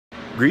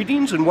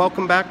Greetings and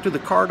welcome back to the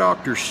Car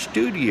Doctor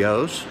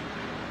Studios.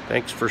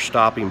 Thanks for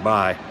stopping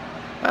by.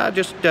 I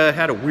just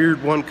had a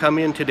weird one come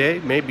in today.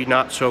 Maybe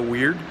not so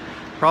weird.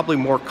 Probably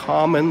more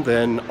common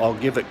than I'll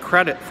give it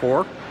credit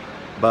for.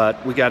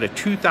 But we got a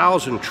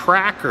 2000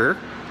 Tracker.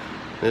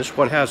 This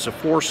one has a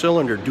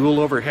 4-cylinder dual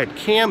overhead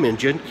cam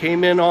engine.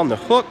 Came in on the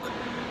hook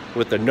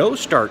with a no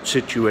start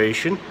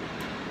situation.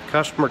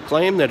 Customer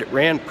claimed that it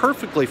ran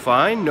perfectly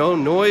fine, no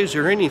noise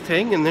or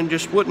anything, and then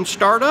just wouldn't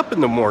start up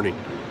in the morning.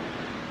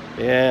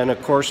 And of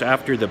course,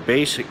 after the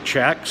basic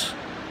checks,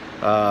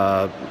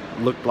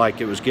 looked like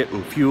it was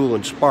getting fuel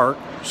and spark,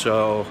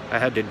 so I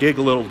had to dig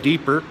a little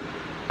deeper.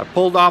 I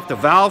pulled off the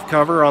valve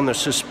cover on the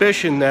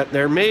suspicion that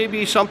there may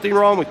be something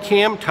wrong with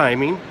cam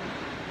timing,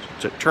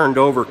 since it turned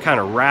over kind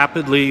of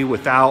rapidly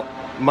without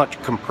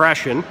much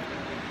compression.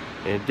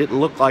 It didn't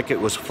look like it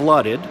was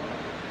flooded.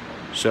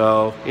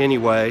 So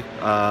anyway,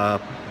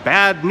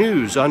 bad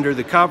news under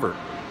the cover.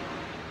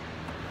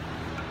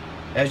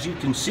 As you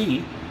can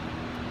see,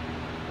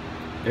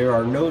 there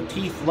are no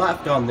teeth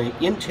left on the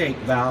intake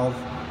valve,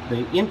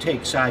 the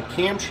intake side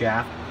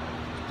camshaft.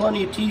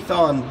 Plenty of teeth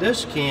on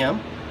this cam,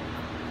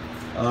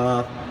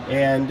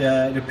 and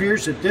it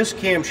appears that this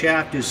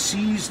camshaft is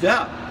seized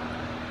up.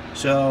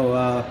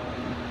 So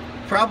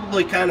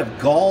probably kind of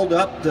galled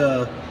up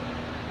the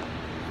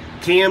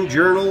cam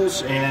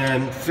journals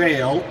and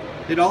failed.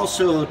 It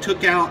also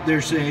took out,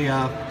 there's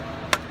a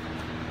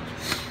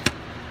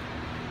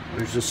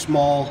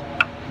small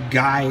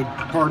guide,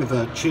 part of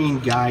a chain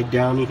guide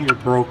down in here,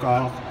 broke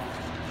off.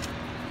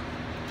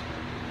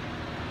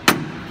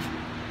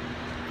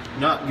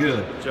 Not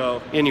good.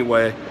 So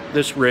anyway,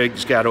 this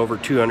rig's got over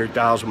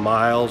 200,000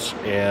 miles,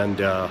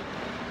 and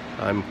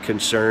I'm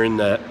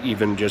concerned that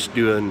even just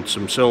doing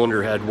some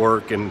cylinder head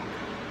work and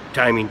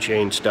timing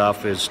chain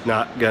stuff is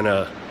not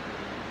gonna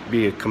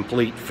be a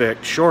complete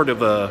fix. Short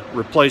of a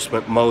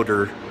replacement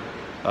motor,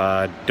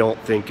 I don't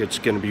think it's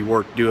going to be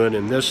worth doing.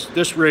 And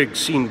this rig's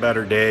seen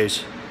better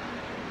days.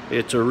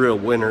 It's a real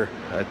winner.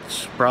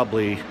 It's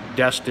probably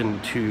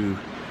destined to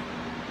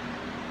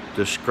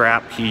the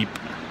scrap heap.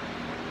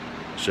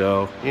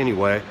 So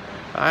anyway,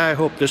 I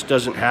hope this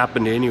doesn't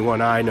happen to anyone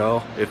I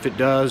know. If it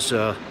does,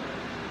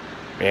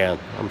 man,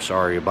 I'm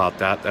sorry about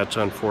that. That's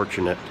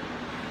unfortunate.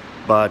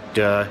 But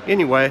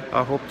anyway,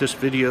 I hope this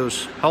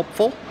video's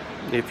helpful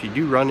if you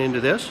do run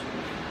into this,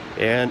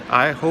 and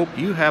I hope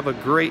you have a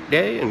great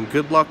day and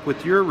good luck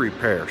with your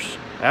repairs.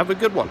 Have a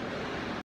good one.